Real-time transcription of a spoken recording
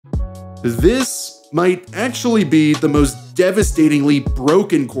This might actually be the most devastatingly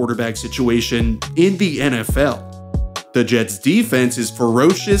broken quarterback situation in the NFL. The Jets' defense is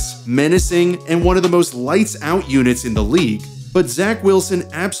ferocious, menacing, and one of the most lights-out units in the league, but Zach Wilson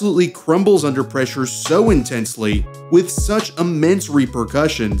absolutely crumbles under pressure so intensely, with such immense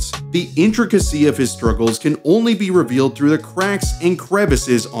repercussions, the intricacy of his struggles can only be revealed through the cracks and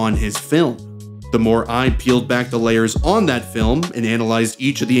crevices on his film. The more I peeled back the layers on that film and analyzed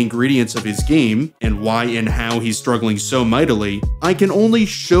each of the ingredients of his game, and why and how he's struggling so mightily, I can only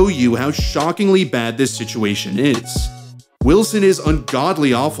show you how shockingly bad this situation is. Wilson is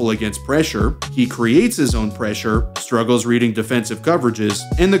ungodly awful against pressure, he creates his own pressure, struggles reading defensive coverages,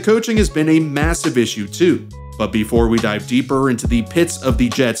 and the coaching has been a massive issue too. But before we dive deeper into the pits of the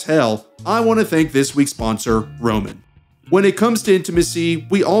Jets' hell, I want to thank this week's sponsor, Roman. When it comes to intimacy,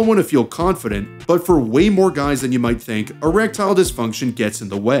 we all want to feel confident, but for way more guys than you might think, erectile dysfunction gets in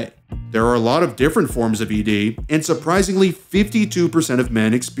the way. There are a lot of different forms of ED, and surprisingly 52% of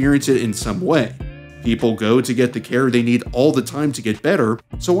men experience it in some way. People go to get the care they need all the time to get better,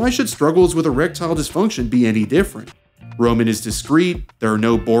 so why should struggles with erectile dysfunction be any different? Roman is discreet, there are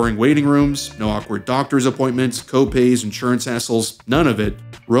no boring waiting rooms, no awkward doctor's appointments, co-pays, insurance hassles, none of it.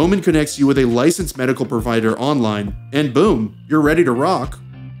 Roman connects you with a licensed medical provider online, and boom, you're ready to rock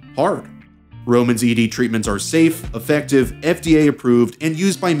hard. Roman's ED treatments are safe, effective, FDA approved, and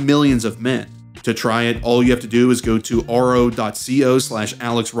used by millions of men. To try it, all you have to do is go to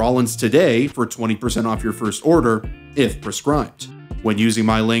ro.co/AlexRollins today for 20% off your first order, if prescribed. When using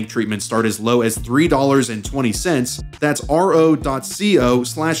my link, treatments start as low as $3.20. That's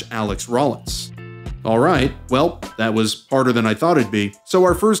ro.co/AlexRollins. Alright, well, that was harder than I thought it'd be. So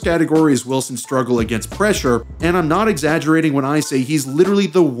our first category is Wilson's struggle against pressure, and I'm not exaggerating when I say he's literally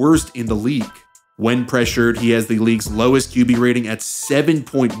the worst in the league. When pressured, he has the league's lowest QB rating at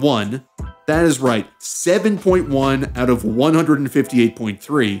 7.1. That is right, 7.1 out of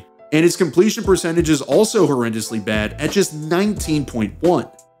 158.3. And his completion percentage is also horrendously bad at just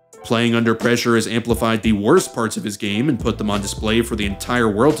 19.1. Playing under pressure has amplified the worst parts of his game and put them on display for the entire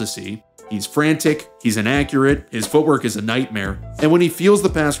world to see. He's frantic, he's inaccurate, his footwork is a nightmare, and when he feels the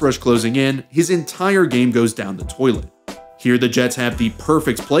pass rush closing in, his entire game goes down the toilet. Here the Jets have the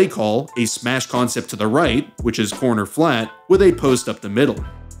perfect play call, a smash concept to the right, which is corner flat, with a post up the middle.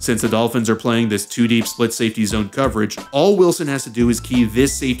 Since the Dolphins are playing this 2-deep split safety zone coverage, all Wilson has to do is key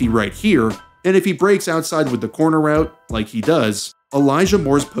this safety right here, and if he breaks outside with the corner route, like he does, Elijah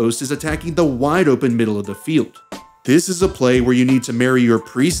Moore's post is attacking the wide open middle of the field. This is a play where you need to marry your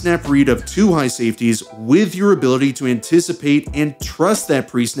pre-snap read of two high safeties with your ability to anticipate and trust that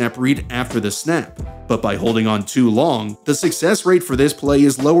pre-snap read after the snap. But by holding on too long, the success rate for this play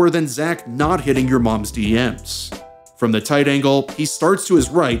is lower than Zach not hitting your mom's DMs. From the tight angle, he starts to his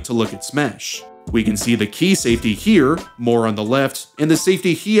right to look at smash. We can see the key safety here, Moore on the left, and the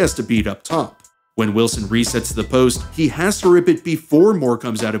safety he has to beat up top. When Wilson resets to the post, he has to rip it before Moore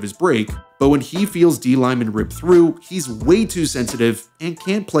comes out of his break, but when he feels D lineman rip through, he's way too sensitive and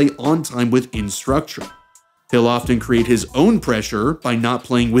can't play on time within structure. He'll often create his own pressure by not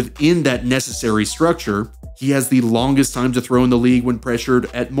playing within that necessary structure. He has the longest time to throw in the league when pressured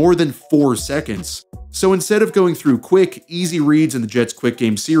at more than 4 seconds. So instead of going through quick, easy reads in the Jets' quick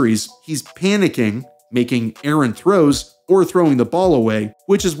game series, he's panicking, making errant throws, or throwing the ball away,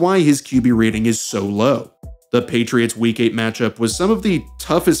 which is why his QB rating is so low. The Patriots' Week 8 matchup was some of the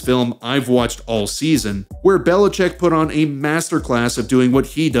toughest film I've watched all season, where Belichick put on a masterclass of doing what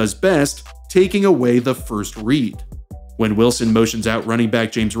he does best, taking away the first read. When Wilson motions out running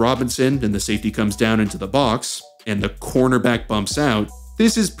back James Robinson and the safety comes down into the box, and the cornerback bumps out,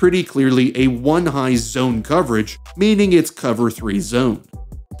 this is pretty clearly a one-high zone coverage, meaning it's cover 3 zone.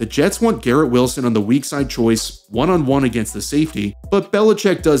 The Jets want Garrett Wilson on the weak side choice, one-on-one against the safety, but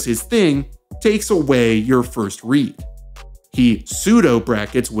Belichick does his thing, takes away your first read. He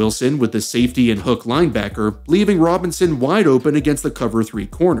pseudo-brackets Wilson with the safety and hook linebacker, leaving Robinson wide open against the cover 3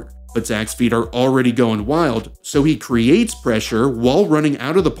 corner. But Zach's feet are already going wild, so he creates pressure while running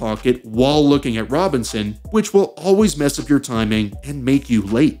out of the pocket while looking at Robinson, which will always mess up your timing and make you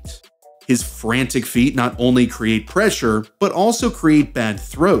late. His frantic feet not only create pressure, but also create bad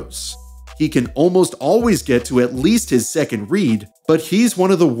throws. He can almost always get to at least his second read, but he's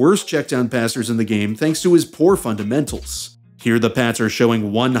one of the worst checkdown passers in the game thanks to his poor fundamentals. Here the Pats are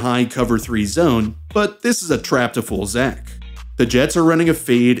showing one high cover 3 zone, but this is a trap to fool Zach. The Jets are running a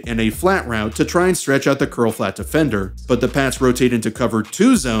fade and a flat route to try and stretch out the curl flat defender, but the Pats rotate into cover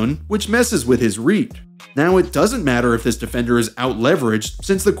 2 zone, which messes with his read. Now it doesn't matter if this defender is out leveraged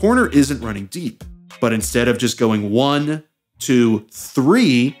since the corner isn't running deep, but instead of just going 1, to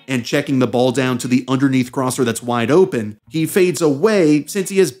 3 and checking the ball down to the underneath crosser that's wide open, he fades away since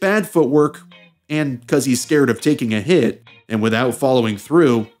he has bad footwork and because he's scared of taking a hit, and without following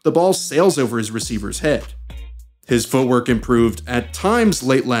through, the ball sails over his receiver's head. His footwork improved at times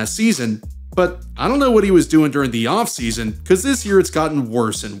late last season, but I don't know what he was doing during the offseason because this year it's gotten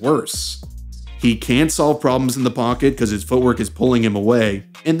worse and worse. He can't solve problems in the pocket because his footwork is pulling him away,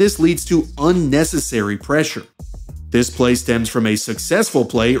 and this leads to unnecessary pressure. This play stems from a successful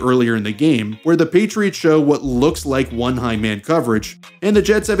play earlier in the game where the Patriots show what looks like one high man coverage, and the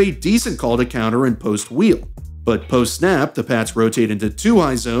Jets have a decent call to counter and post wheel. But post-snap, the Pats rotate into 2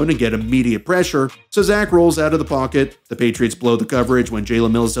 high zone and get immediate pressure, so Zach rolls out of the pocket, the Patriots blow the coverage when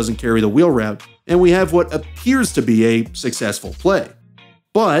Jalen Mills doesn't carry the wheel route, and we have what appears to be a successful play.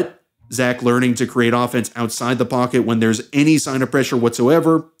 But Zach learning to create offense outside the pocket when there's any sign of pressure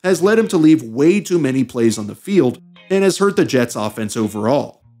whatsoever has led him to leave way too many plays on the field and has hurt the Jets' offense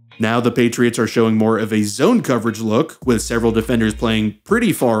overall. Now the Patriots are showing more of a zone coverage look, with several defenders playing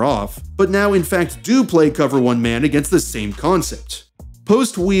pretty far off, but now in fact do play cover 1 man against the same concept.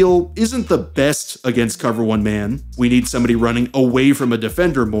 Post wheel isn't the best against cover 1 man, we need somebody running away from a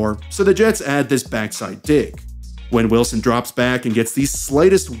defender more, so the Jets add this backside dig. When Wilson drops back and gets the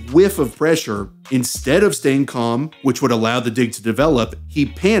slightest whiff of pressure, instead of staying calm, which would allow the dig to develop, he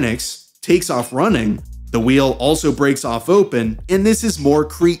panics, takes off running. The wheel also breaks off open, and this is more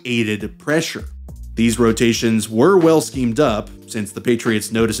created pressure. These rotations were well schemed up, since the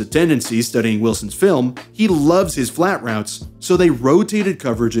Patriots notice a tendency studying Wilson's film. He loves his flat routes, so they rotated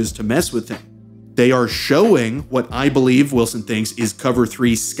coverages to mess with him. They are showing what I believe Wilson thinks is cover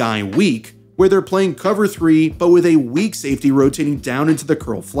 3 sky weak, where they're playing cover 3 but with a weak safety rotating down into the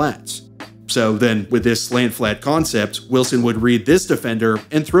curl flats. So then, with this slant flat concept, Wilson would read this defender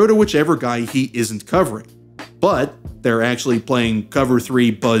and throw to whichever guy he isn't covering. But they're actually playing cover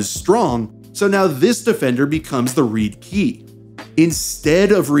 3 buzz strong, so now this defender becomes the read key.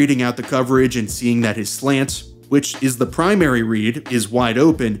 Instead of reading out the coverage and seeing that his slant, which is the primary read, is wide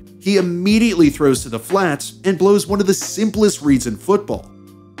open, he immediately throws to the flats and blows one of the simplest reads in football.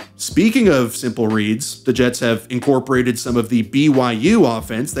 Speaking of simple reads, the Jets have incorporated some of the BYU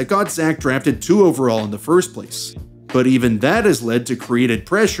offense that got Zach drafted 2 overall in the first place. But even that has led to created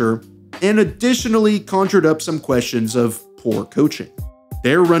pressure and additionally conjured up some questions of poor coaching.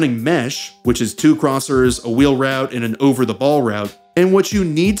 They're running mesh, which is 2 crossers, a wheel route, and an over-the-ball route. And what you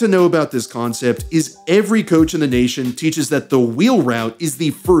need to know about this concept is every coach in the nation teaches that the wheel route is the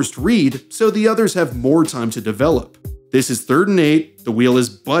first read, so the others have more time to develop. This is 3rd and 8, the wheel is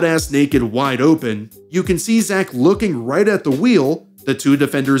butt-ass naked wide open. You can see Zach looking right at the wheel, the 2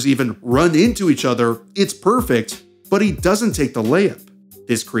 defenders even run into each other, it's perfect, but he doesn't take the layup.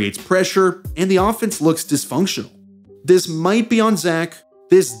 This creates pressure, and the offense looks dysfunctional. This might be on Zach,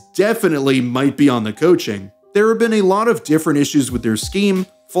 this definitely might be on the coaching. There have been a lot of different issues with their scheme,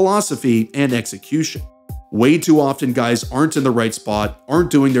 philosophy, and execution. Way too often guys aren't in the right spot, aren't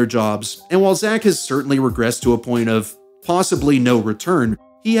doing their jobs, and while Zach has certainly regressed to a point of possibly no return,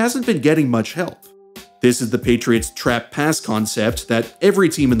 he hasn't been getting much help. This is the Patriots' trap pass concept that every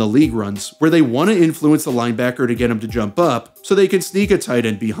team in the league runs, where they want to influence the linebacker to get him to jump up so they can sneak a tight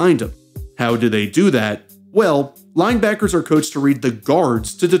end behind him. How do they do that? Well, linebackers are coached to read the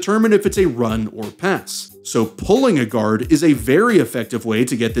guards to determine if it's a run or pass. So pulling a guard is a very effective way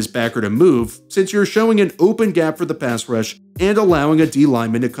to get this backer to move, since you're showing an open gap for the pass rush and allowing a D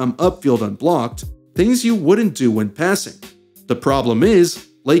lineman to come upfield unblocked, things you wouldn't do when passing. The problem is,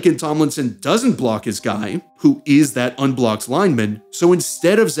 Laken Tomlinson doesn't block his guy, who is that unblocked lineman, so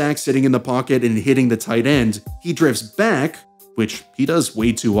instead of Zach sitting in the pocket and hitting the tight end, he drifts back, which he does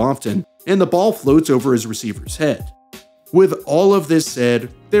way too often, and the ball floats over his receiver's head. With all of this said,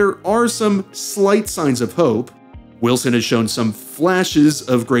 there are some slight signs of hope. Wilson has shown some flashes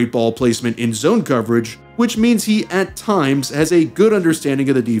of great ball placement in zone coverage, which means he at times has a good understanding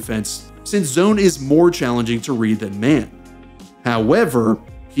of the defense, since zone is more challenging to read than man. However,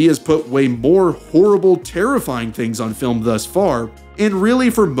 he has put way more horrible, terrifying things on film thus far, and really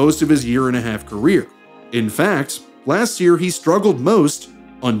for most of his 1.5-year career. In fact, last year he struggled most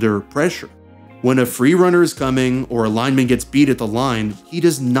under pressure. When a free runner is coming or a lineman gets beat at the line, he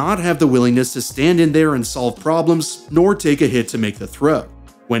does not have the willingness to stand in there and solve problems, nor take a hit to make the throw.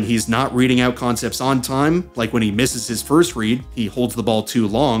 When he's not reading out concepts on time, like when he misses his first read, he holds the ball too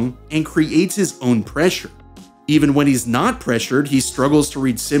long, and creates his own pressure. Even when he's not pressured, he struggles to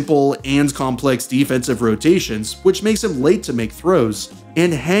read simple and complex defensive rotations, which makes him late to make throws,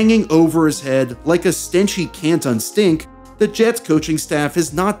 and hanging over his head like a stench he can't unstink, the Jets coaching staff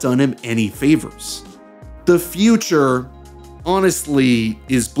has not done him any favors. The future honestly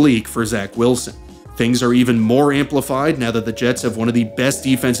is bleak for Zach Wilson. Things are even more amplified now that the Jets have one of the best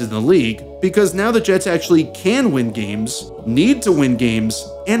defenses in the league, because now the Jets actually can win games, need to win games,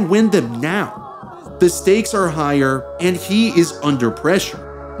 and win them now. The stakes are higher, and he is under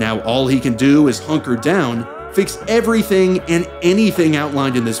pressure. Now all he can do is hunker down, fix everything and anything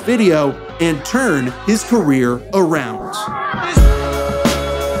outlined in this video, and turn his career around.